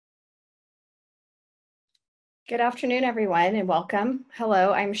Good afternoon, everyone, and welcome.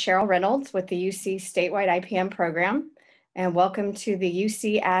 Hello, I'm Cheryl Reynolds with the UC Statewide IPM program, and welcome to the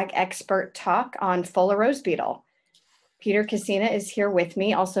UC Ag Expert Talk on Fuller Rose Beetle. Peter Casina is here with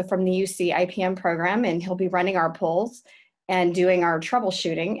me, also from the UC IPM program, and he'll be running our polls and doing our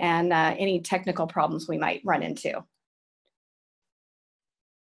troubleshooting and any technical problems we might run into.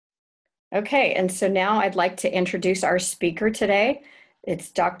 Okay, and so now I'd like to introduce our speaker today.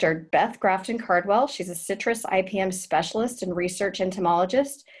 It's Dr. Beth Grafton-Cardwell. She's a citrus IPM specialist and research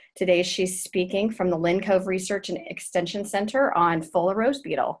entomologist. Today she's speaking from the Lynn Cove Research and Extension Center on Fuller Rose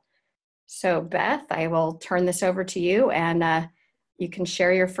Beetle. So Beth, I will turn this over to you and you can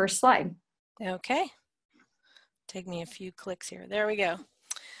share your first slide. Okay, take me a few clicks here. There we go.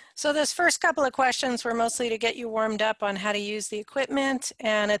 So this first couple of questions were mostly to get you warmed up on how to use the equipment,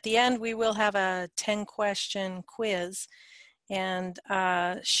 and at the end we will have a 10-question quiz. And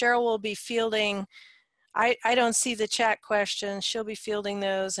Cheryl will be fielding, I don't see the chat questions, she'll be fielding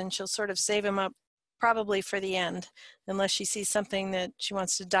those and she'll sort of save them up probably for the end, unless she sees something that she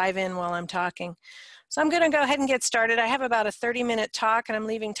wants to dive in while I'm talking. So I'm going to go ahead and get started. I have about a 30-minute talk and I'm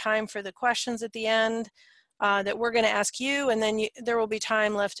leaving time for the questions at the end that we're going to ask you, and then there will be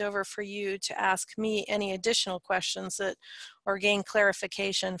time left over for you to ask me any additional questions that or gain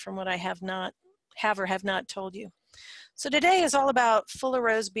clarification from what I have or have not told you. So today is all about Fuller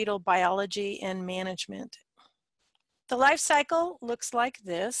Rose Beetle biology and management. The life cycle looks like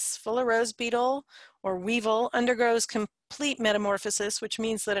this. Fuller Rose Beetle, or weevil, undergoes complete metamorphosis, which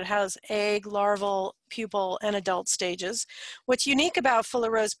means that it has egg, larval, pupal, and adult stages. What's unique about Fuller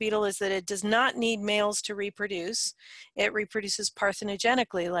Rose Beetle is that it does not need males to reproduce. It reproduces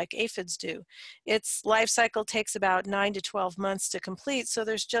parthenogenically like aphids do. Its life cycle takes about 9 to 12 months to complete, so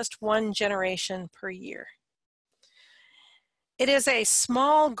there's just one generation per year. It is a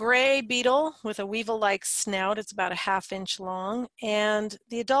small gray beetle with a weevil-like snout. It's about a ½ inch long, and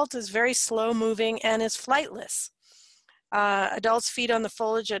the adult is very slow moving and is flightless. Adults feed on the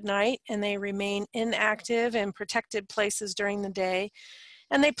foliage at night, and they remain inactive in protected places during the day,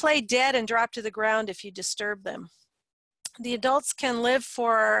 and they play dead and drop to the ground if you disturb them. The adults can live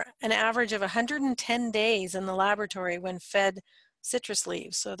for an average of 110 days in the laboratory when fed citrus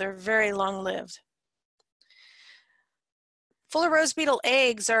leaves, so they're very long-lived. Fuller Rose Beetle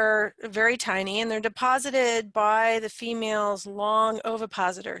eggs are very tiny, and they're deposited by the female's long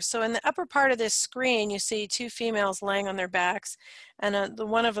ovipositor. So in the upper part of this screen, you see two females laying on their backs, and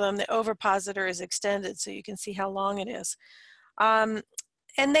one of them, the ovipositor, is extended, so you can see how long it is. And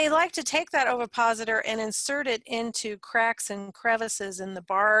they like to take that ovipositor and insert it into cracks and crevices in the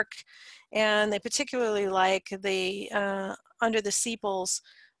bark, and they particularly like the under the sepals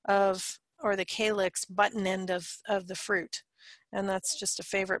or the calyx button end of the fruit. And that's just a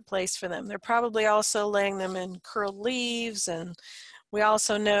favorite place for them. They're probably also laying them in curled leaves, and we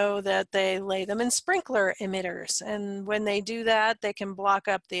also know that they lay them in sprinkler emitters. And when they do that, they can block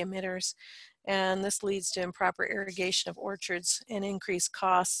up the emitters, and this leads to improper irrigation of orchards and increased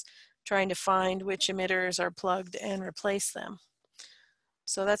costs trying to find which emitters are plugged and replace them.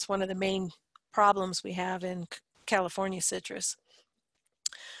 So that's one of the main problems we have in California citrus.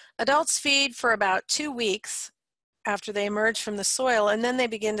 Adults feed for about 2 weeks after they emerge from the soil, and then they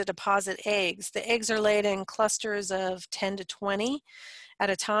begin to deposit eggs. The eggs are laid in clusters of 10 to 20 at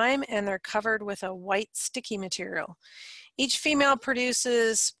a time, and they're covered with a white sticky material. Each female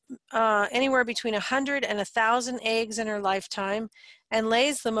produces anywhere between 100 and 1,000 eggs in her lifetime and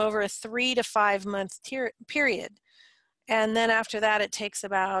lays them over a 3 to 5 month period. And then after that, it takes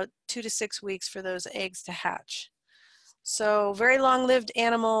about 2 to 6 weeks for those eggs to hatch. So very long-lived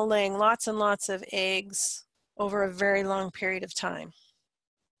animal, laying lots and lots of eggs over a very long period of time.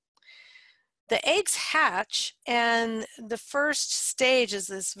 The eggs hatch, and the first stage is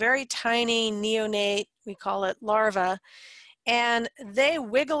this very tiny neonate, we call it larva, and they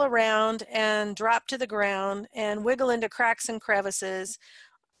wiggle around and drop to the ground and wiggle into cracks and crevices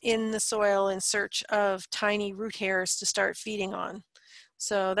in the soil in search of tiny root hairs to start feeding on.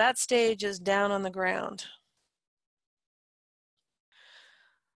 So that stage is down on the ground.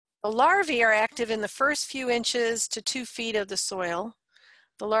 The larvae are active in the first few inches to 2 feet of the soil.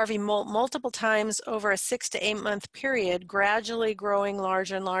 The larvae molt multiple times over a 6 to 8 month period, gradually growing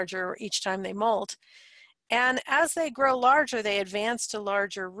larger and larger each time they molt. And as they grow larger, they advance to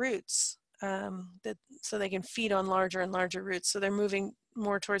larger roots so they can feed on larger and larger roots. So they're moving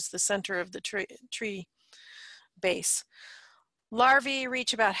more towards the center of the tree base. Larvae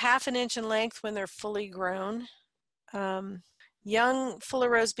reach about ½ inch in length when they're fully grown. Young Fuller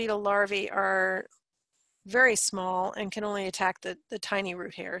Rose Beetle larvae are very small and can only attack the tiny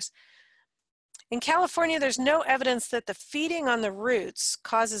root hairs. In California, there's no evidence that the feeding on the roots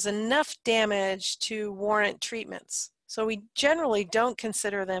causes enough damage to warrant treatments. So we generally don't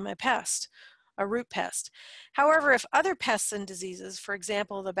consider them a pest, a root pest. However, if other pests and diseases, for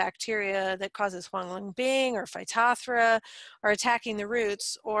example, the bacteria that causes Huanglongbing or Phytophthora, are attacking the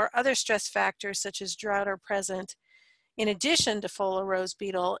roots, or other stress factors such as drought are present, in addition to full rose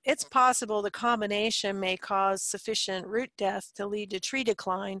beetle, it's possible the combination may cause sufficient root death to lead to tree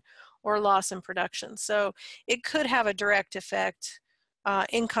decline or loss in production. So it could have a direct effect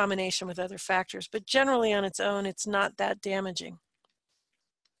in combination with other factors, but generally on its own, it's not that damaging.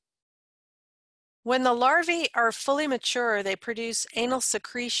 When the larvae are fully mature, they produce anal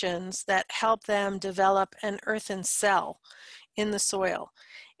secretions that help them develop an earthen cell in the soil,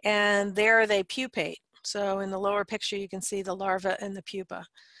 and there they pupate. So in the lower picture, you can see the larva and the pupa.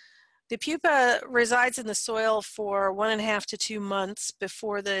 The pupa resides in the soil for 1.5 to 2 months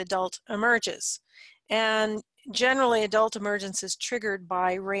before the adult emerges. And generally, adult emergence is triggered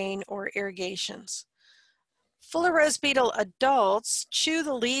by rain or irrigations. Fuller rose beetle adults chew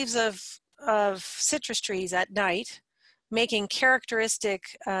the leaves of citrus trees at night, making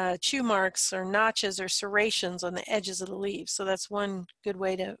characteristic chew marks or notches or serrations on the edges of the leaves. So that's one good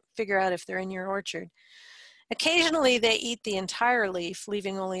way to figure out if they're in your orchard. Occasionally, they eat the entire leaf,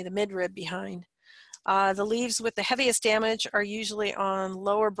 leaving only the midrib behind. The leaves with the heaviest damage are usually on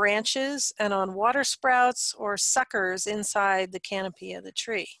lower branches and on water sprouts or suckers inside the canopy of the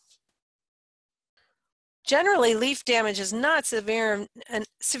tree. Generally, leaf damage is not severe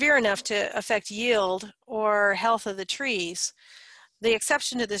enough to affect yield or health of the trees. The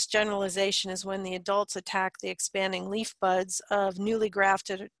exception to this generalization is when the adults attack the expanding leaf buds of newly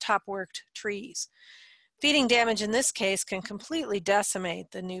grafted top-worked trees. Feeding damage in this case can completely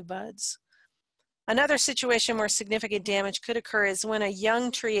decimate the new buds. Another situation where significant damage could occur is when a young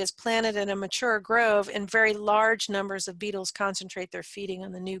tree is planted in a mature grove and very large numbers of beetles concentrate their feeding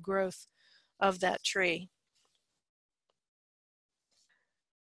on the new growth of that tree.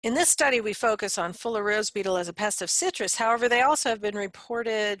 In this study, we focus on fuller rose beetle as a pest of citrus. However, they also have been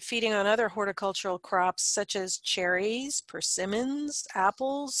reported feeding on other horticultural crops such as cherries, persimmons,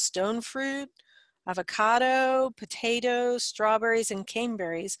 apples, stone fruit, avocado, potatoes, strawberries, and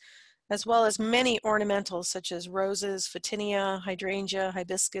caneberries, as well as many ornamentals such as roses, photinia, hydrangea,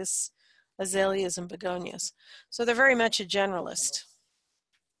 hibiscus, azaleas, and begonias. So they're very much a generalist.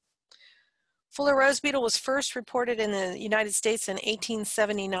 Fuller rose beetle was first reported in the United States in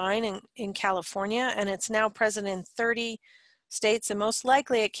 1879 in California, and it's now present in 30 states, and most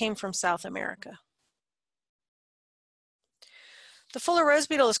likely it came from South America. The fuller rose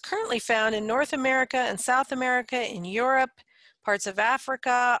beetle is currently found in North America and South America, in Europe, parts of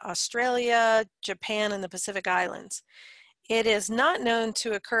Africa, Australia, Japan, and the Pacific Islands. It is not known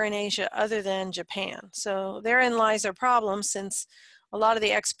to occur in Asia other than Japan. So therein lies our problem, since a lot of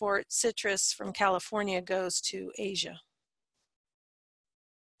the export citrus from California goes to Asia.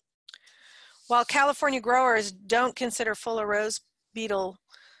 While California growers don't consider fuller rose beetle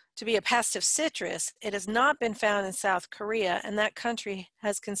to be a pest of citrus, it has not been found in South Korea, and that country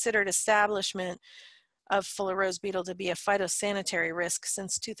has considered establishment of fuller rose beetle to be a phytosanitary risk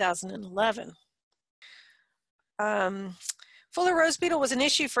since 2011. Fuller rose beetle was an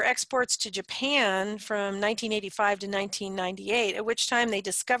issue for exports to Japan from 1985 to 1998, at which time they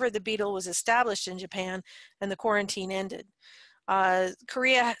discovered the beetle was established in Japan and the quarantine ended. South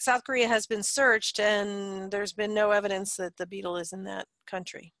Korea has been searched, and there's been no evidence that the beetle is in that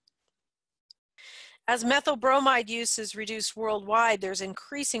country. As methyl bromide use is reduced worldwide, there's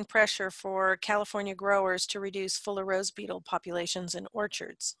increasing pressure for California growers to reduce fuller rose beetle populations in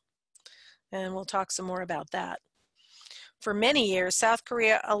orchards. And we'll talk some more about that. For many years, South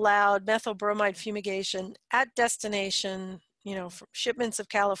Korea allowed methyl bromide fumigation at destination. You know, shipments of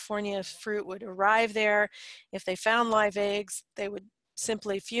California fruit would arrive there. If they found live eggs, they would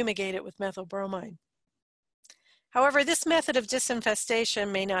simply fumigate it with methyl bromide. However, this method of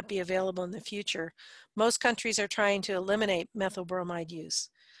disinfestation may not be available in the future. Most countries are trying to eliminate methyl bromide use.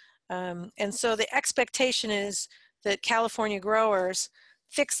 And so the expectation is that California growers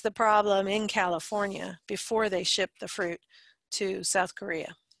fix the problem in California before they ship the fruit to South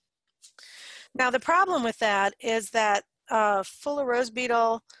Korea. Now, the problem with that is that fuller rose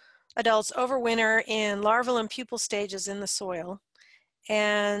beetle adults overwinter in larval and pupal stages in the soil,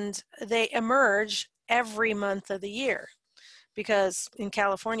 and they emerge every month of the year, because in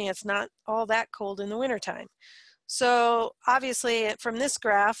California it's not all that cold in the wintertime. So obviously from this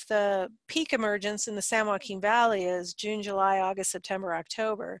graph, the peak emergence in the San Joaquin Valley is June, July, August, September,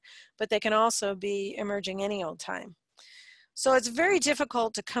 October, but they can also be emerging any old time. So it's very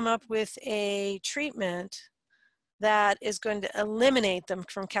difficult to come up with a treatment that is going to eliminate them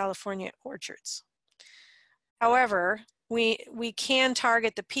from California orchards. However, we can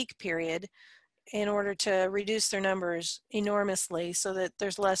target the peak period in order to reduce their numbers enormously so that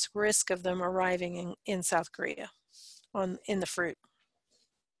there's less risk of them arriving in South Korea in the fruit.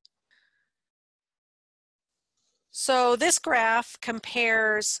 So this graph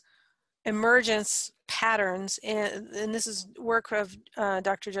compares emergence patterns, and this is work of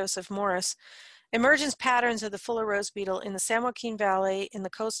Dr. Joseph Morris, emergence patterns of the fuller rose beetle in the San Joaquin Valley, in the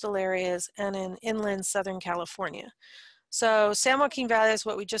coastal areas, and in inland Southern California. So San Joaquin Valley is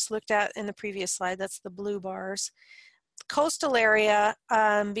what we just looked at in the previous slide. That's the blue bars. Coastal area,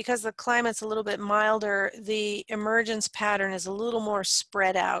 because the climate's a little bit milder, the emergence pattern is a little more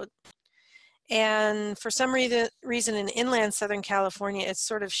spread out. And for some reason in inland Southern California, it's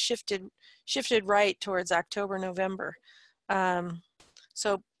sort of shifted right towards October, November.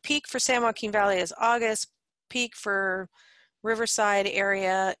 So peak for San Joaquin Valley is August, peak for Riverside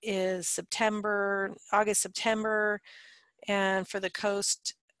area is September, August, September, and for the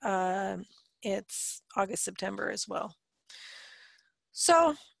coast, it's August, September as well.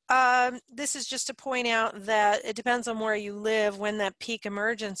 So this is just to point out that it depends on where you live when that peak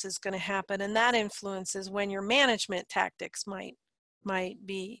emergence is going to happen, and that influences when your management tactics might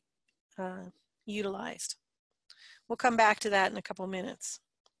be utilized. We'll come back to that in a couple minutes.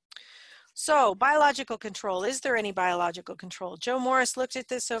 So biological control, is there any biological control? Joe Morris looked at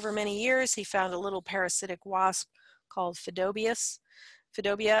this over many years. He found a little parasitic wasp called Phidobia,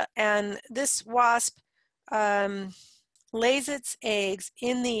 and this wasp lays its eggs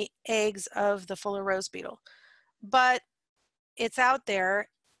in the eggs of the fuller rose beetle. But it's out there,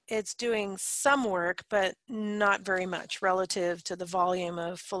 it's doing some work, but not very much relative to the volume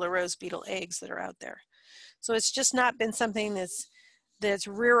of fuller rose beetle eggs that are out there. So it's just not been something that's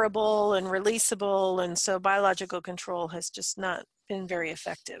rearable and releasable, and so biological control has just not been very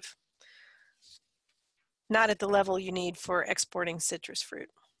effective. Not at the level you need for exporting citrus fruit.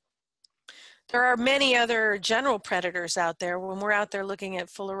 There are many other general predators out there. When we're out there looking at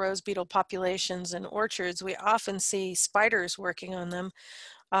fuller rose beetle populations in orchards, we often see spiders working on them.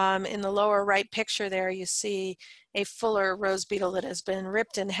 In the lower right picture there, you see a fuller rose beetle that has been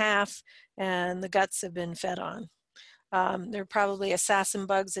ripped in half and the guts have been fed on. There are probably assassin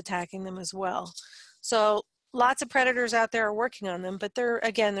bugs attacking them as well. So lots of predators out there are working on them, but they're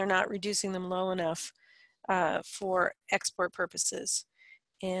not reducing them low enough for export purposes.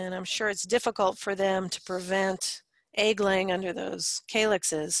 And I'm sure it's difficult for them to prevent egg laying under those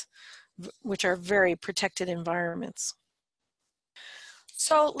calyxes, which are very protected environments.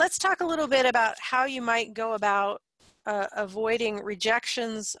 So let's talk a little bit about how you might go about avoiding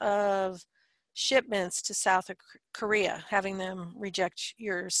rejections of shipments to South Korea, having them reject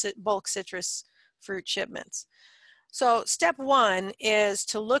your bulk citrus fruit shipments. So step one is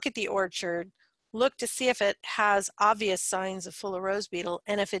to look at the orchard, look to see if it has obvious signs of fuller rose beetle,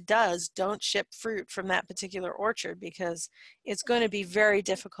 and if it does, don't ship fruit from that particular orchard because it's going to be very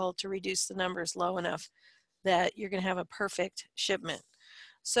difficult to reduce the numbers low enough that you're going to have a perfect shipment.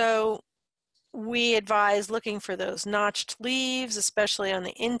 So we advise looking for those notched leaves, especially on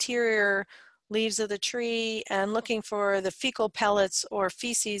the interior leaves of the tree, and looking for the fecal pellets or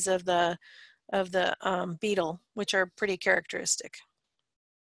feces of the beetle, which are pretty characteristic.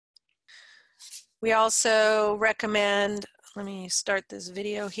 We also recommend, let me start this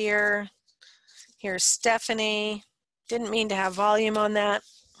video here. Here's Stephanie. Didn't mean to have volume on that,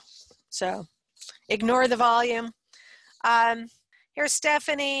 so ignore the volume. Here's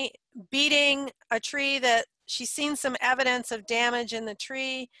Stephanie beating a tree that she's seen some evidence of damage in the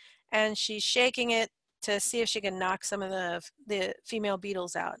tree, and she's shaking it to see if she can knock some of the female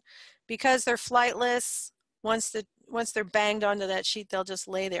beetles out. Because they're flightless, once they're banged onto that sheet, they'll just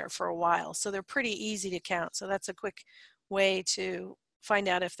lay there for a while. So they're pretty easy to count. So that's a quick way to find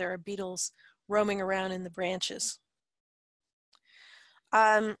out if there are beetles roaming around in the branches.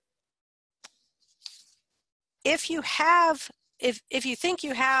 If you think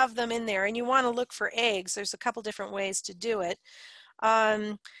you have them in there and you want to look for eggs, there's a couple different ways to do it.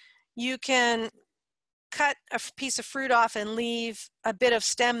 You can cut a piece of fruit off and leave a bit of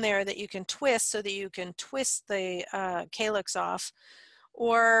stem there that you can twist so that you can twist the calyx off,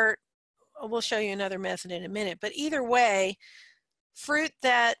 or we'll show you another method in a minute. But either way, fruit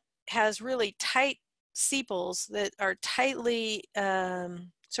that has really tight sepals that are tightly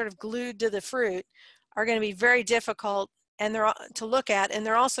sort of glued to the fruit are going to be very difficult and they're to look at, and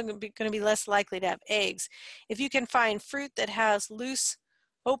they're also going to be less likely to have eggs. If you can find fruit that has loose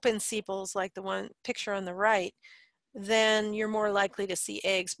open sepals like the one picture on the right, then you're more likely to see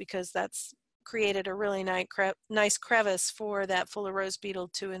eggs, because that's created a really nice crevice for that fuller rose beetle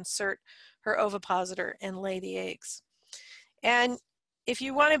to insert her ovipositor and lay the eggs. And if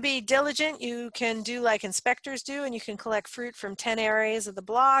you want to be diligent, you can do like inspectors do, and you can collect fruit from 10 areas of the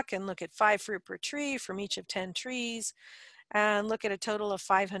block and look at 5 fruit per tree from each of 10 trees, and look at a total of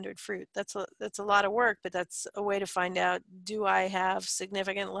 500 fruit. That's a lot of work, but that's a way to find out, do I have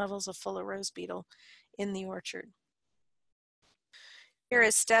significant levels of fuller rose beetle in the orchard? Here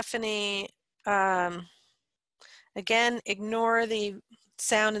is Stephanie. Again, ignore the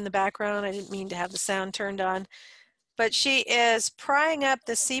sound in the background. I didn't mean to have the sound turned on. But she is prying up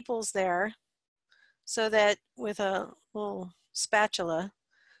the sepals there, so that with a little spatula,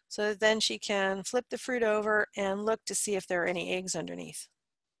 so that then she can flip the fruit over and look to see if there are any eggs underneath.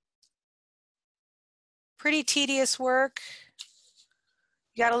 Pretty tedious work.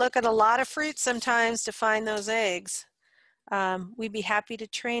 You got to look at a lot of fruit sometimes to find those eggs. We'd be happy to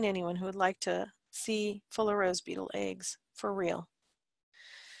train anyone who would like to see fuller rose beetle eggs for real.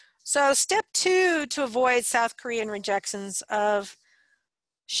 So step 2 to avoid South Korean rejections of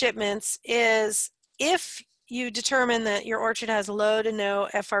shipments is, if you determine that your orchard has low to no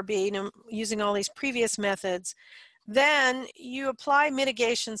FRB using all these previous methods, then you apply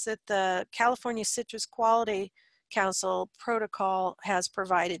mitigations that the California Citrus Quality Council protocol has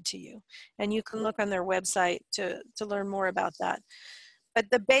provided to you. And you can look on their website to learn more about that. But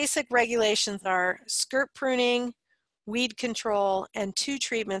the basic regulations are skirt pruning, weed control, and 2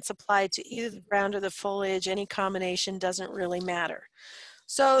 treatments applied to either the ground or the foliage. Any combination doesn't really matter.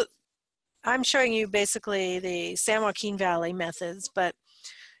 So I'm showing you basically the San Joaquin Valley methods, but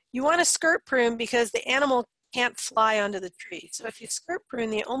you want to skirt prune because the animal can't fly onto the tree. So if you skirt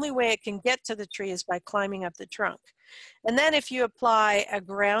prune, the only way it can get to the tree is by climbing up the trunk. And then if you apply a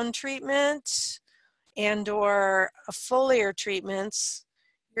ground treatment and or a foliar treatments,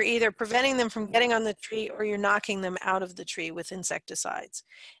 you're either preventing them from getting on the tree or you're knocking them out of the tree with insecticides.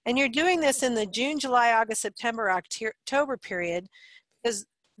 And you're doing this in the June, July, August, September, October period, because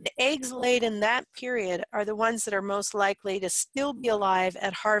the eggs laid in that period are the ones that are most likely to still be alive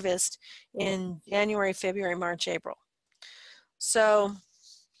at harvest in January, February, March, April. So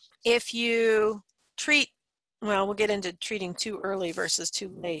if you treat, well, we'll get into treating too early versus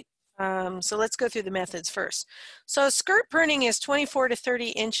too late. So let's go through the methods first. So skirt pruning is 24 to 30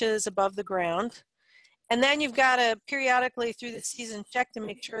 inches above the ground. And then you've got to periodically through the season check to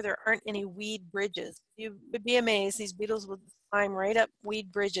make sure there aren't any weed bridges. You would be amazed, these beetles will climb right up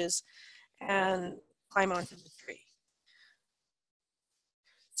weed bridges and climb onto the tree.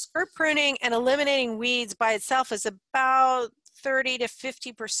 Skirt pruning and eliminating weeds by itself is about 30 to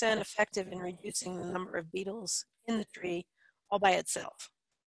 50% effective in reducing the number of beetles in the tree all by itself.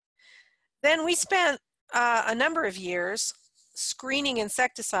 Then we spent a number of years screening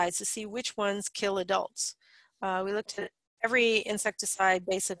insecticides to see which ones kill adults. We looked at every insecticide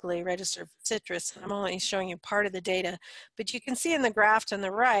basically registered for citrus. I'm only showing you part of the data, but you can see in the graph on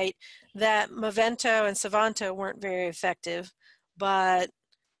the right that Movento and Savanto weren't very effective, but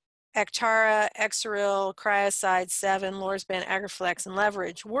Actara, Exaril, Cryocide 7, Lorsban, Agriflex, and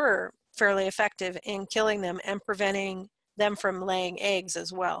Leverage were fairly effective in killing them and preventing them from laying eggs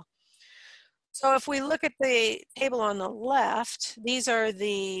as well. So if we look at the table on the left, these are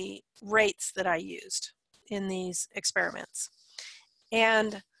the rates that I used in these experiments.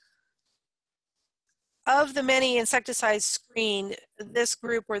 And of the many insecticides screened, this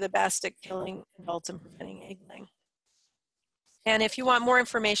group were the best at killing adults and preventing egg laying. And if you want more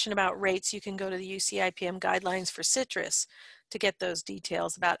information about rates, you can go to the UCIPM guidelines for citrus to get those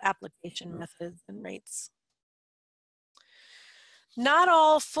details about application methods and rates. Not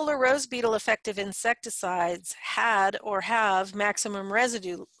all fuller rose beetle effective insecticides had or have maximum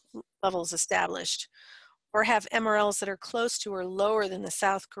residue levels established, or have MRLs that are close to or lower than the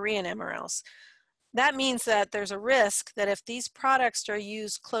South Korean MRLs. That means that there's a risk that if these products are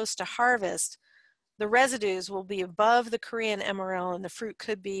used close to harvest, the residues will be above the Korean MRL and the fruit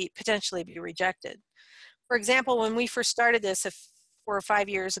could potentially be rejected. For example, when we first started this 4 or 5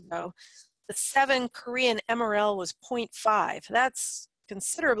 years ago, the 7 Korean MRL was 0.5. That's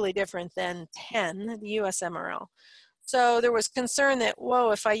considerably different than 10, the US MRL. So there was concern that,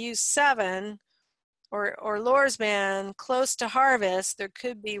 whoa, if I use 7 or Lorsban close to harvest, there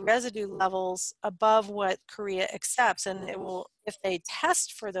could be residue levels above what Korea accepts, and it will, if they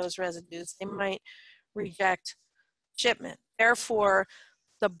test for those residues, they might reject shipment. Therefore,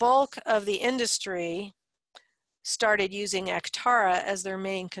 the bulk of the industry started using Actara as their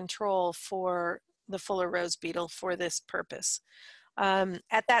main control for the fuller rose beetle for this purpose.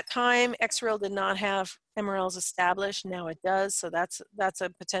 At that time, Exeril did not have MRLs established. Now it does, so that's a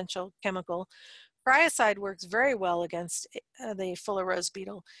potential chemical. Cryocide works very well against the Fuller rose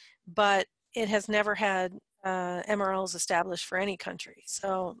beetle, but it has never had MRLs established for any country,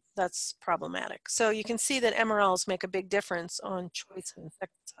 so that's problematic. So you can see that MRLs make a big difference on choice of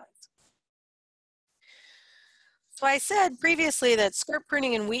insecticides. So I said previously that skirt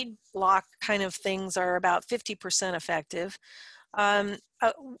pruning and weed block kind of things are about 50% effective. A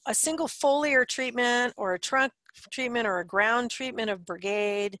single foliar treatment or a trunk treatment or a ground treatment of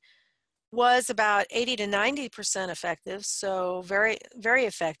brigade was about 80 to 90% effective, so very, very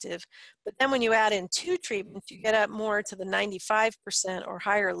effective. But then when you add in 2 treatments, you get up more to the 95% or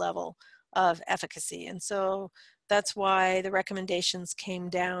higher level of efficacy. And so that's why the recommendations came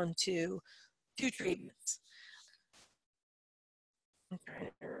down to 2 treatments. I'm trying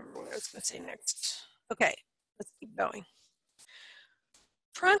to remember what I was going to say next. Okay, let's keep going.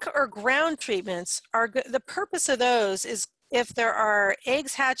 Trunk or ground treatments are good. The purpose of those is if there are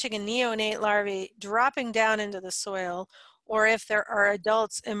eggs hatching and neonate larvae dropping down into the soil, or if there are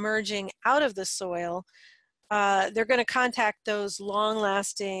adults emerging out of the soil, they're going to contact those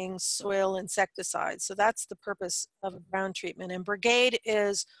long-lasting soil insecticides. So that's the purpose of a ground treatment. And brigade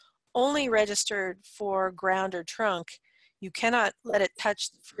is only registered for ground or trunk. You cannot let it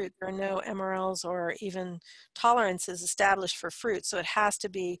touch the fruit. There are no MRLs or even tolerances established for fruit, so it has to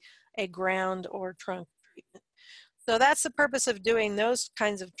be a ground or trunk treatment. So that's the purpose of doing those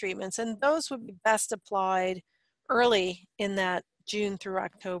kinds of treatments, and those would be best applied early in that June through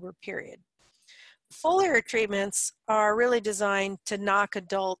October period. Foliar treatments are really designed to knock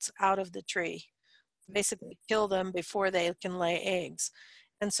adults out of the tree, basically kill them before they can lay eggs.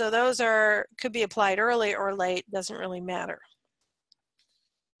 And so those could be applied early or late, doesn't really matter.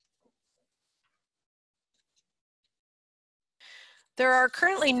 There are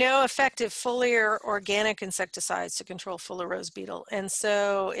currently no effective foliar organic insecticides to control Fuller rose beetle. And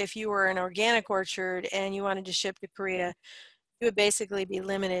so if you were an organic orchard and you wanted to ship to Korea, you would basically be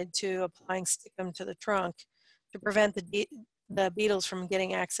limited to applying stickum to the trunk to prevent the beetles from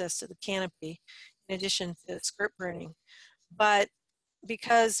getting access to the canopy, in addition to skirt pruning. But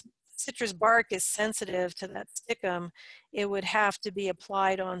because citrus bark is sensitive to that stickum, it would have to be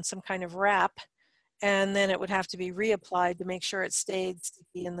applied on some kind of wrap, and then it would have to be reapplied to make sure it stayed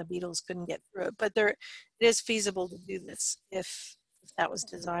sticky and the beetles couldn't get through it. But it is feasible to do this if that was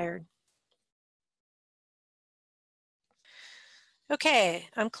desired. Okay,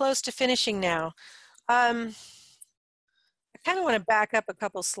 I'm close to finishing now. I kind of want to back up a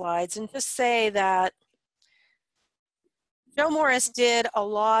couple slides and just say that Joe Morris did a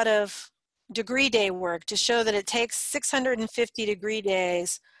lot of degree day work to show that it takes 650 degree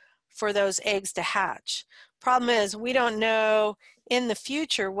days for those eggs to hatch. Problem is, we don't know in the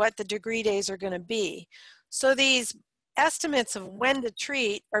future what the degree days are going to be. So these estimates of when to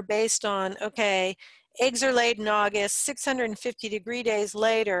treat are based on, okay, eggs are laid in August, 650 degree days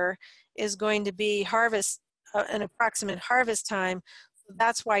later is going to be harvest, an approximate harvest time. So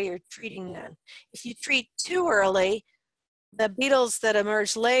that's why you're treating then. If you treat too early, the beetles that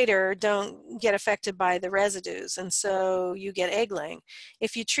emerge later don't get affected by the residues, and so you get egg laying.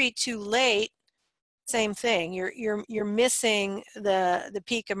 If you treat too late, same thing. You're missing the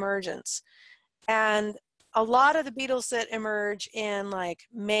peak emergence. And a lot of the beetles that emerge in like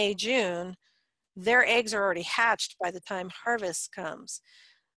May, June, their eggs are already hatched by the time harvest comes.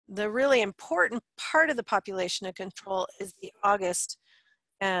 The really important part of the population to control is the August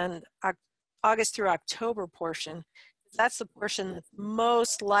through October portion. That's the portion that's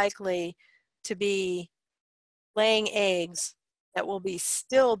most likely to be laying eggs that will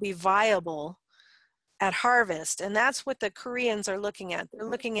still be viable at harvest. And that's what the Koreans are looking at. They're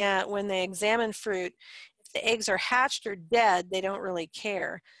looking at when they examine fruit, if the eggs are hatched or dead, they don't really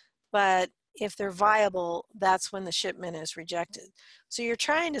care. But if they're viable, that's when the shipment is rejected. So you're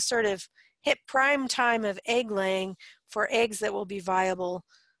trying to sort of hit prime time of egg laying for eggs that will be viable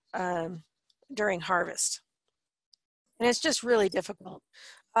during harvest. And it's just really difficult.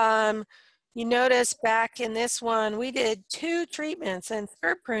 You notice back in this one, we did 2 treatments and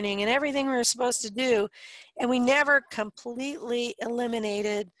skirt pruning and everything we were supposed to do, and we never completely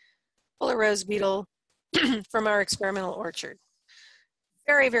eliminated Fuller rose beetle from our experimental orchard.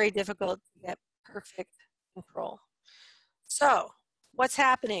 Very, very difficult to get perfect control. So what's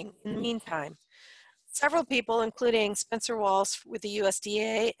happening in the meantime? Several people, including Spencer Walsh with the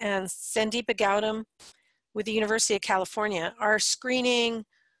USDA and Sandeepa Gautam with the University of California, are screening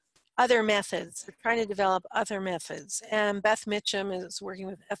other methods. They're trying to develop other methods. And Beth Mitchum is working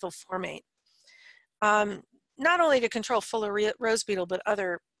with ethyl formate. not only to control fuller rose beetle, but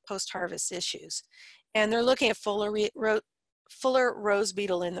other post-harvest issues. And they're looking at fuller rose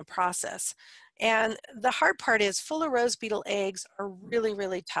beetle in the process. And the hard part is fuller rose beetle eggs are really,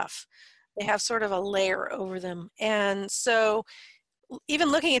 really tough. They have sort of a layer over them. And so even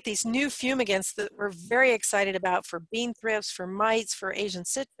looking at these new fumigants that we're very excited about for bean thrips, for mites, for Asian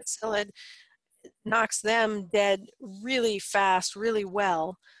citrus psyllid, knocks them dead really fast, really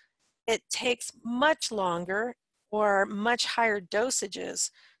well. It takes much longer or much higher dosages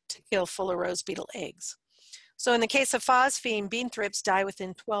to kill fuller rose beetle eggs. So in the case of phosphine, bean thrips die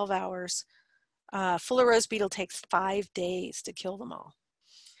within 12 hours. Fuller rose beetle takes 5 days to kill them all.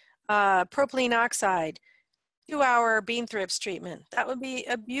 Propylene oxide, 2-hour bean thrips treatment. That would be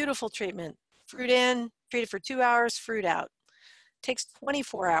a beautiful treatment. Fruit in, treated for 2 hours, fruit out. Takes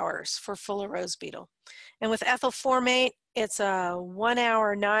 24 hours for fuller rose beetle. And with ethyl formate, it's a 1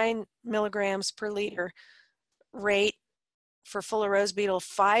 hour, 9 milligrams per liter rate. For fuller rose beetle,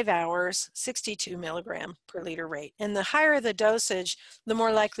 5 hours, 62 milligram per liter rate. And the higher the dosage, the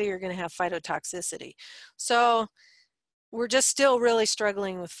more likely you're going to have phytotoxicity. So we're just still really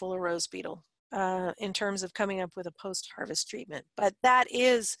struggling with fuller rose beetle in terms of coming up with a post-harvest treatment. But that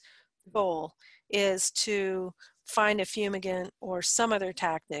is the goal, is to find a fumigant or some other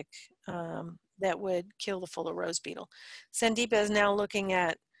tactic that would kill the fuller rose beetle. Sandeepa is now looking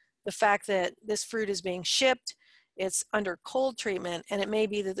at the fact that this fruit is being shipped, it's under cold treatment, and it may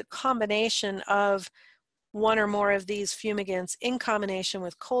be that the combination of one or more of these fumigants in combination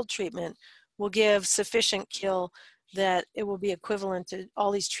with cold treatment will give sufficient kill that it will be equivalent to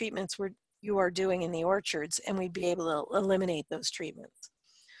all these treatments you are doing in the orchards, and we'd be able to eliminate those treatments.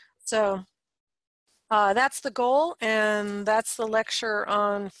 So that's the goal, and that's the lecture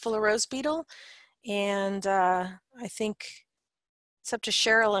on fuller rose beetle. And I think it's up to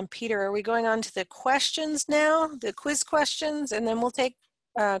Cheryl and Peter. Are we going on to the questions now, the quiz questions, and then we'll take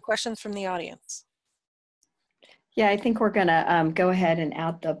questions from the audience? Yeah, I think we're going to go ahead and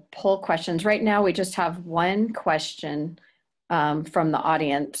add the poll questions. Right now, we just have one question from the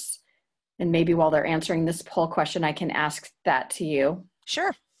audience. And maybe while they're answering this poll question, I can ask that to you.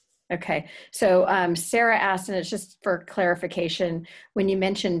 Sure. Okay. So Sarah asked, and it's just for clarification, when you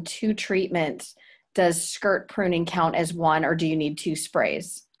mentioned 2 treatments, does skirt pruning count as 1, or do you need 2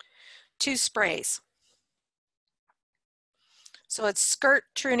 sprays? 2 sprays. So it's skirt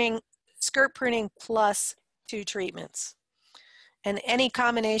pruning plus 2 treatments. And any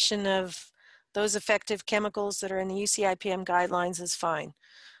combination of those effective chemicals that are in the UCIPM guidelines is fine.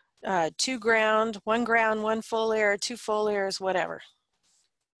 2 ground, 1 foliar, 2 foliars, whatever.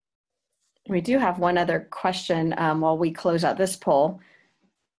 We do have one other question while we close out this poll.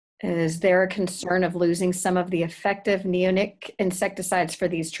 Is there a concern of losing some of the effective neonic insecticides for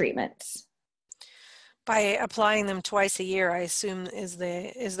these treatments? By applying them twice a year, I assume is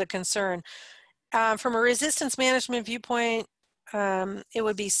the concern. From a resistance management viewpoint, it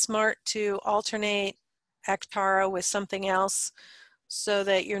would be smart to alternate Actara with something else so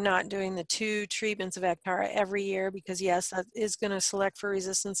that you're not doing the 2 treatments of Actara every year, because yes, that is going to select for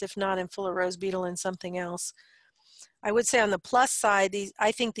resistance, if not in fuller rose beetle and something else. I would say on the plus side,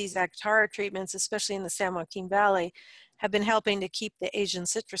 I think these Actara treatments, especially in the San Joaquin Valley, have been helping to keep the Asian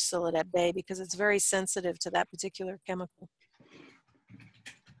citrus psyllid at bay because it's very sensitive to that particular chemical.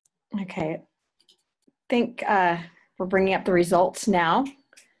 Okay. I think we're bringing up the results now.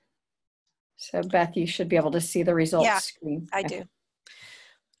 So Beth, you should be able to see the results screen. I do.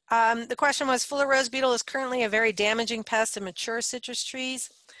 The question was, fuller rose beetle is currently a very damaging pest in mature citrus trees.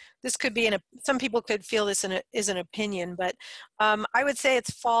 This could be, some people could feel this is an opinion, but I would say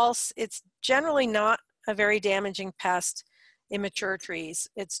it's false. It's generally not a very damaging pest in mature trees.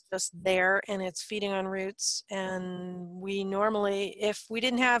 It's just there and it's feeding on roots. And we normally, if we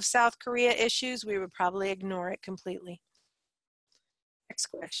didn't have South Korea issues, we would probably ignore it completely. Next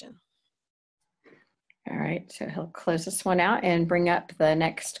question. All right, so he'll close this one out and bring up the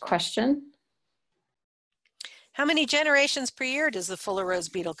next question. How many generations per year does the fuller rose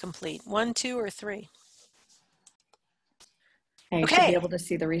beetle complete? 1, 2, or 3? And you should be able to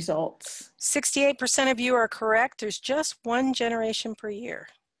see the results. 68% of you are correct. There's just 1 generation per year.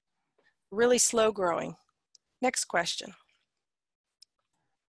 Really slow growing. Next question.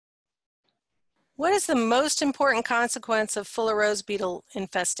 What is the most important consequence of fuller rose beetle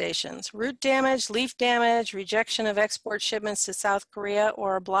infestations? Root damage, leaf damage, rejection of export shipments to South Korea,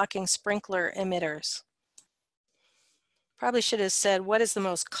 or blocking sprinkler emitters? Probably should have said, what is the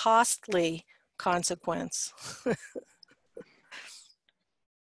most costly consequence?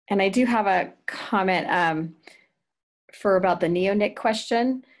 And I do have a comment for about the neonic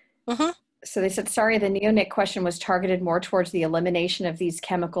question. So they said, sorry, the neonic question was targeted more towards the elimination of these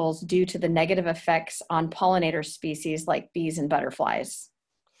chemicals due to the negative effects on pollinator species like bees and butterflies.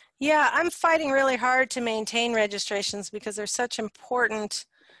 Yeah, I'm fighting really hard to maintain registrations because they're such important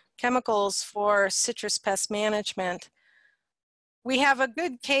chemicals for citrus pest management. We have a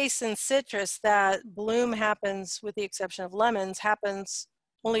good case in citrus that bloom happens, with the exception of lemons, happens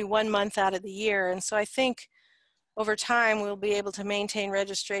only 1 month out of the year. And so I think over time we'll be able to maintain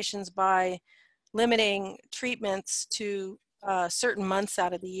registrations by limiting treatments to certain months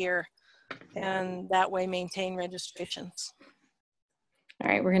out of the year, and that way maintain registrations. All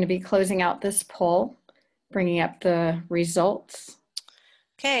right, we're going to be closing out this poll, bringing up the results.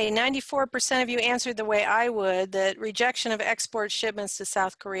 Okay, 94% of you answered the way I would, that rejection of export shipments to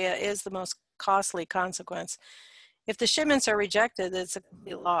South Korea is the most costly consequence. If the shipments are rejected, it's a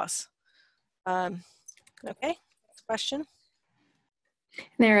complete loss. Okay, next question.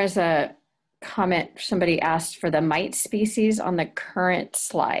 There is a comment, somebody asked for the mite species on the current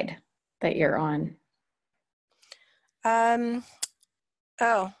slide that you're on.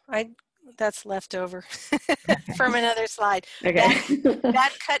 That's left over from another slide. Okay.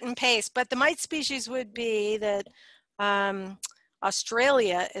 That cut and paste, but the mite species would be that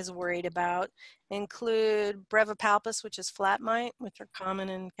Australia is worried about include Brevipalpus, which is flat mite, which are common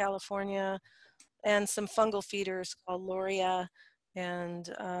in California, and some fungal feeders called Loria and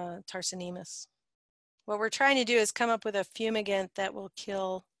Tarsinemus. What we're trying to do is come up with a fumigant that will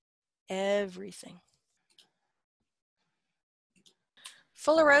kill everything.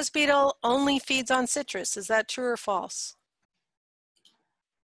 Fuller rose beetle only feeds on citrus. Is that true or false?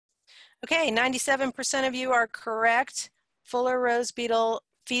 Okay, 97% of you are correct. Fuller rose beetle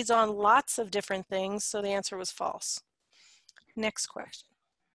feeds on lots of different things, so the answer was false. Next question.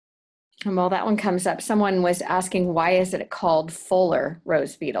 And while that one comes up, someone was asking, why is it called Fuller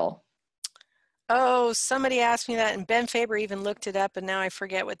rose beetle? Oh, somebody asked me that, and Ben Faber even looked it up, and now I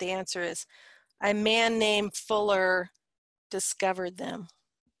forget what the answer is. A man named Fuller discovered them.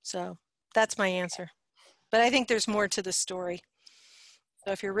 So that's my answer. But I think there's more to the story.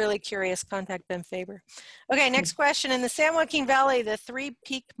 So if you're really curious, contact Ben Faber. Okay, next question. In the San Joaquin Valley, the 3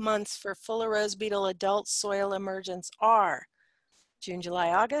 peak months for Fuller rose beetle adult soil emergence are June,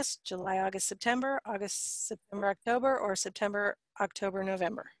 July, August, July, August, September, August, September, October, or September, October,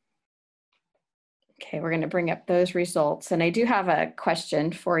 November. Okay, we're going to bring up those results. And I do have a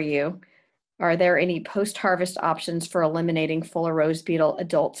question for you. Are there any post-harvest options for eliminating Fuller rose beetle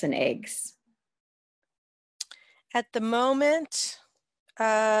adults and eggs? At the moment,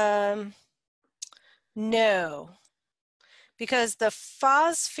 no, because the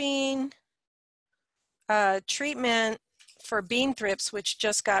phosphine treatment for bean thrips, which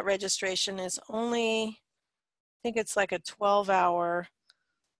just got registration, is only, I think it's like a 12-hour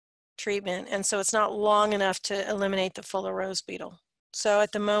treatment, and so it's not long enough to eliminate the Fuller rose beetle. So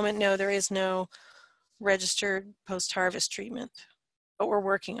at the moment, no, there is no registered post-harvest treatment, but we're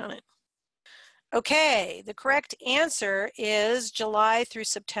working on it. Okay, the correct answer is July through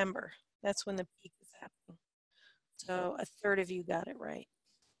September. That's when the peak is happening. So a third of you got it right.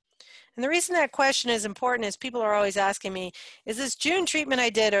 And the reason that question is important is people are always asking me, is this June treatment I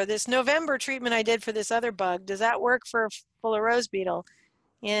did or this November treatment I did for this other bug, does that work for Fuller rose beetle?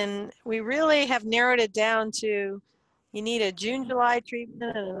 And we really have narrowed it down to you need a June, July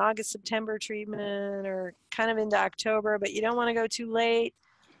treatment and an August, September treatment, or kind of into October, but you don't want to go too late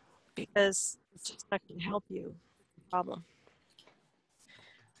because it's just not going to help you. Problem.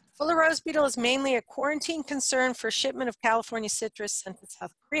 Fuller rose beetle is mainly a quarantine concern for shipment of California citrus sent to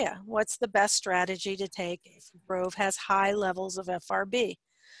South Korea. What's the best strategy to take if a grove has high levels of FRB?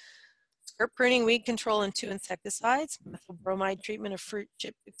 Skirt pruning, weed control, and 2 insecticides, methyl bromide treatment of fruit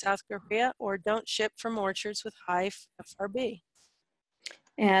shipped to South Korea, or don't ship from orchards with high FRB.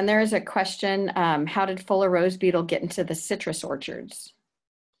 And there is a question, how did Fuller rose beetle get into the citrus orchards?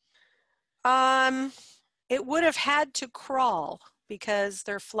 It would have had to crawl because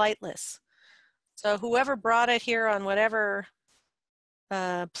they're flightless. So whoever brought it here on whatever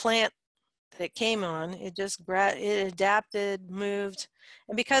plant that it came on, it adapted, moved,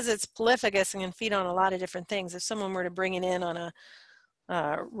 and because it's polyphagous and can feed on a lot of different things, if someone were to bring it in on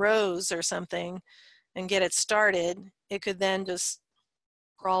a rose or something and get it started, it could then just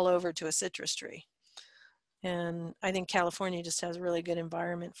crawl over to a citrus tree. And I think California just has a really good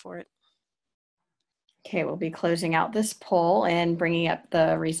environment for it. Okay, we'll be closing out this poll and bringing up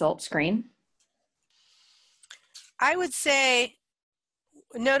the result screen. I would say,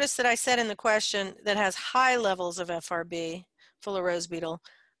 notice that I said in the question that has high levels of FRB, Fuller rose beetle.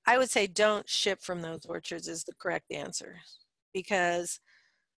 I would say don't ship from those orchards is the correct answer, because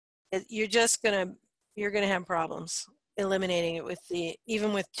you're going to have problems eliminating it with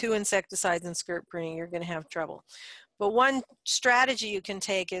even with 2 insecticides and skirt pruning, you're going to have trouble. But one strategy you can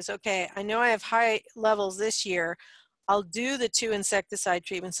take is, okay, I know I have high levels this year. I'll do the 2 insecticide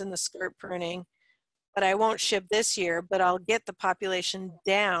treatments and the skirt pruning, but I won't ship this year, but I'll get the population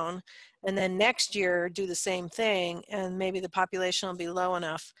down, and then next year do the same thing, and maybe the population will be low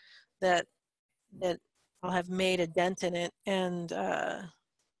enough that I'll have made a dent in it, and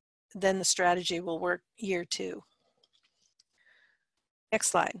then the strategy will work year 2. Next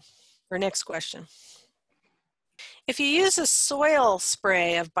slide, or next question. If you use a soil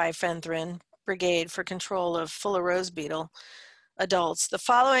spray of bifenthrin brigade for control of fuller rose beetle adults, the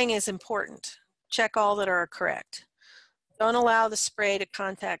following is important. Check all that are correct. Don't allow the spray to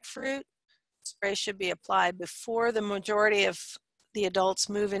contact fruit. Spray should be applied before the majority of the adults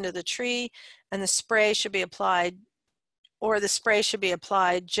move into the tree, and the spray should be applied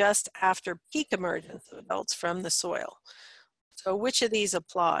just after peak emergence of adults from the soil. So which of these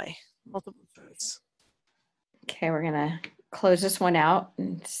apply? Multiple choice. Okay, we're gonna close this one out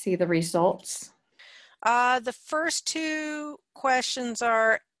and see the results. The first 2 questions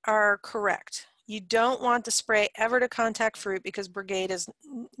are correct. You don't want the spray ever to contact fruit because brigade has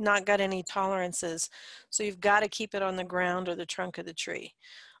not got any tolerances. So you've got to keep it on the ground or the trunk of the tree.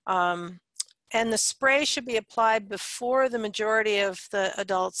 And the spray should be applied before the majority of the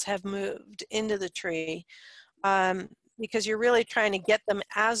adults have moved into the tree, because you're really trying to get them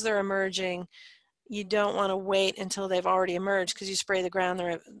as they're emerging. You don't want to wait until they've already emerged, because you spray the ground,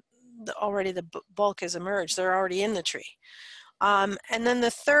 already the bulk has emerged. They're already in the tree. And then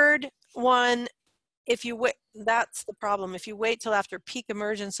the third one, if you wait, that's the problem. If you wait till after peak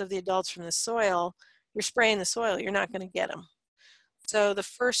emergence of the adults from the soil, you're spraying the soil, you're not going to get them. So the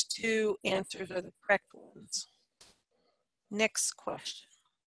first 2 answers are the correct ones. Next question.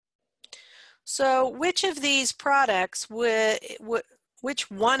 So which of these products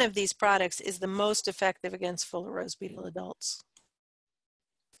which one of these products is the most effective against fuller rose beetle adults?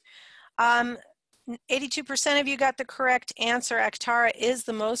 82% of you got the correct answer. Actara is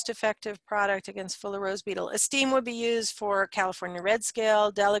the most effective product against fuller rose beetle. Esteem would be used for California red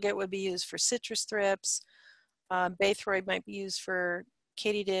scale. Delegate would be used for citrus thrips. Baythroid might be used for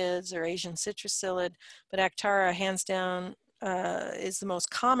katydids or Asian citrus psyllid, but Actara, hands down, is the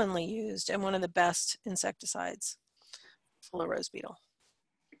most commonly used and one of the best insecticides for fuller rose beetle.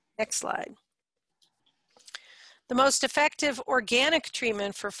 Next slide. The most effective organic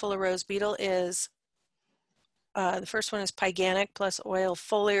treatment for fuller rose beetle is, the first one is Pyganic plus oil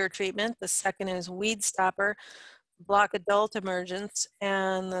foliar treatment. The second is Weed Stopper, block adult emergence.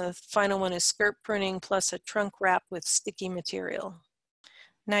 And the final one is skirt pruning plus a trunk wrap with sticky material.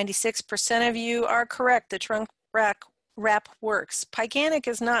 96% of you are correct. The trunk wrap works. Pyganic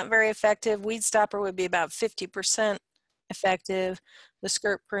is not very effective. Weed Stopper would be about 50% effective. The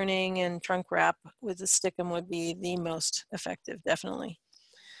skirt pruning and trunk wrap with the stickum would be the most effective, definitely.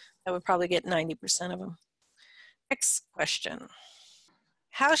 That would probably get 90% of them. Next question.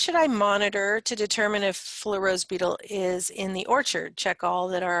 How should I monitor to determine if fuller rose beetle is in the orchard? Check all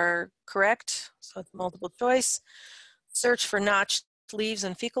that are correct, so it's multiple choice. Search for notched leaves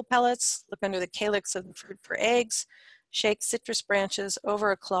and fecal pellets. Look under the calyx of the fruit for eggs. Shake citrus branches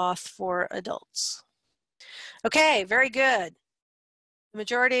over a cloth for adults. Okay, very good. The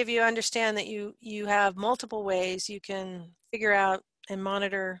majority of you understand that you have multiple ways you can figure out and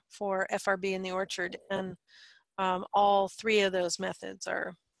monitor for FRB in the orchard, and all 3 of those methods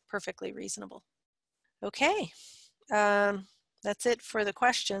are perfectly reasonable. Okay, that's it for the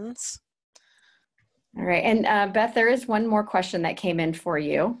questions. All right, and Beth, there is one more question that came in for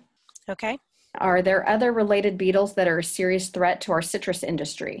you. Okay. Are there other related beetles that are a serious threat to our citrus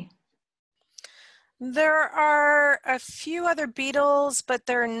industry? There are a few other beetles, but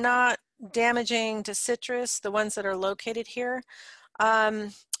they're not damaging to citrus, the ones that are located here.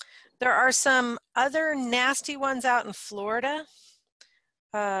 There are some other nasty ones out in Florida,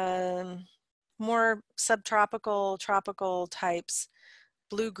 more subtropical, tropical types,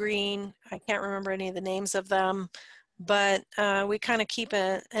 blue-green. I can't remember any of the names of them, but we kind of keep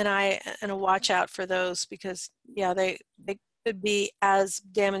an eye and a watch out for those because, yeah, they could be as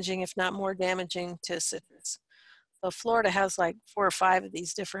damaging, if not more damaging, to citrus. So Florida has like 4 or 5 of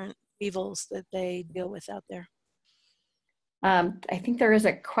these different weevils that they deal with out there. I think there is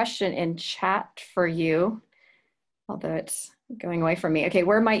a question in chat for you, although it's going away from me. Okay,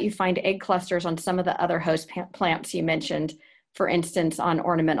 where might you find egg clusters on some of the other host plants you mentioned, for instance, on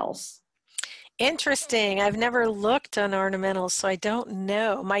ornamentals? Interesting. I've never looked on ornamentals, so I don't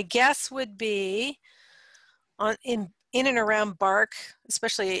know. My guess would be in in and around bark,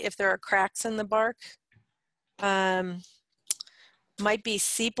 especially if there are cracks in the bark. Might be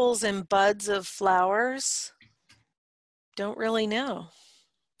sepals and buds of flowers. Don't really know.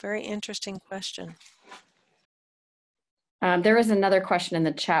 Very interesting question. There is another question in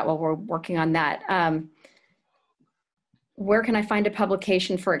the chat while we're working on that. Where can I find a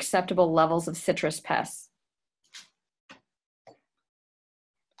publication for acceptable levels of citrus pests?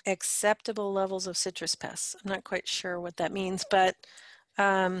 Acceptable levels of citrus pests. I'm not quite sure what that means, but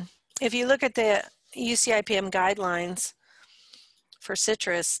if you look at the UCIPM guidelines for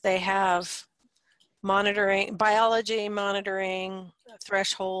citrus, they have monitoring, biology monitoring,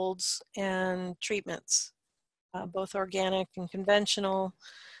 thresholds, and treatments, both organic and conventional,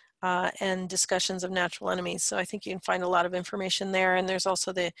 and discussions of natural enemies. So I think you can find a lot of information there. And there's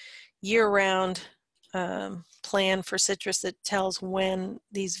also the year-round plan for citrus that tells when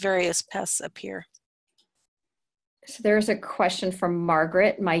these various pests appear. So there's a question from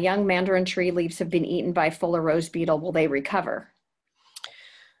Margaret. My young mandarin tree leaves have been eaten by fuller rose beetle. Will they recover?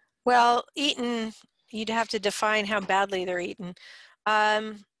 Well, eaten, you'd have to define how badly they're eaten.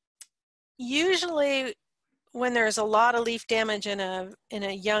 Usually when there's a lot of leaf damage in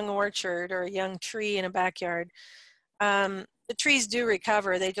a young orchard or a young tree in a backyard, the trees do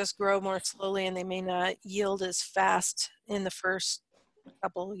recover. They just grow more slowly and they may not yield as fast in the first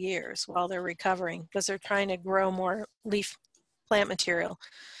couple of years while they're recovering because they're trying to grow more leaf plant material.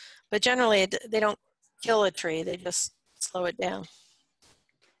 But generally, they don't kill a tree. They just slow it down.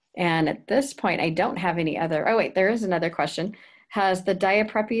 And at this point, I don't have any other, oh wait, there is another question. Has the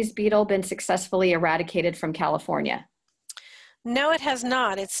Diaprepes beetle been successfully eradicated from California? No, it has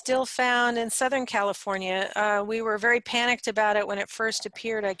not. It's still found in Southern California. We were very panicked about it when it first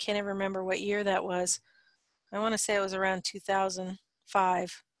appeared. I can't even remember what year that was. I want to say it was around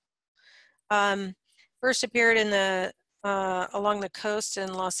 2005. First appeared in the along the coast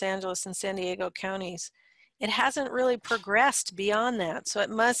in Los Angeles and San Diego counties. It hasn't really progressed beyond that, so it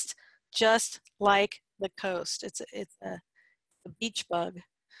must just like the coast. It's a beach bug.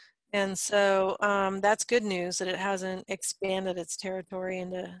 And so that's good news that it hasn't expanded its territory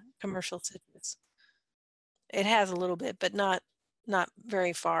into commercial citrus. It has a little bit, but not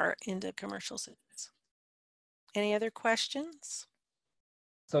very far into commercial citrus. Any other questions?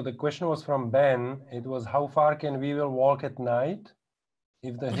 So the question was from Ben. It was, how far can weevil walk at night?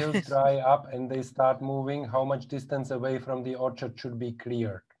 If the hills dry up and they start moving, how much distance away from the orchard should be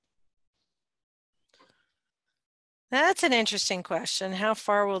cleared? That's an interesting question. How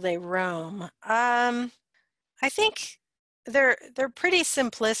far will they roam? I think they're pretty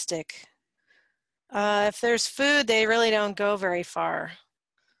simplistic. If there's food, they really don't go very far.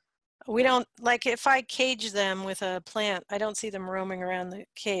 We don't, like if I cage them with a plant, I don't see them roaming around the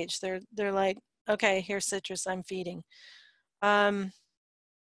cage. They're like, okay, here's citrus, I'm feeding. So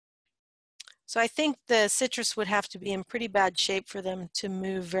I think the citrus would have to be in pretty bad shape for them to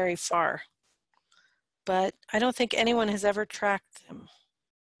move very far. But I don't think anyone has ever tracked them.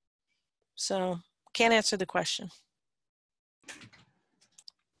 So can't answer the question.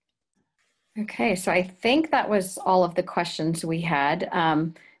 Okay, so I think that was all of the questions we had.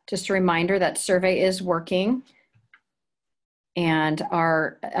 Just a reminder that survey is working. And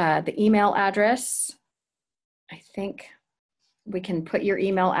our the email address, I think we can put your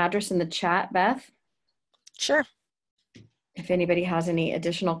email address in the chat, Beth. Sure. If anybody has any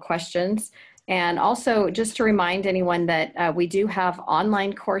additional questions. And also just to remind anyone that we do have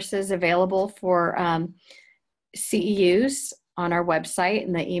online courses available for CEUs on our website,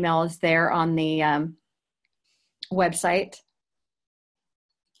 and the email is there on the website.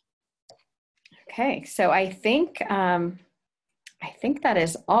 Okay, so I think that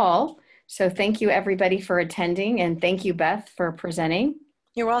is all. So thank you everybody for attending, and thank you, Beth, for presenting.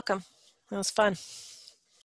 You're welcome. It was fun.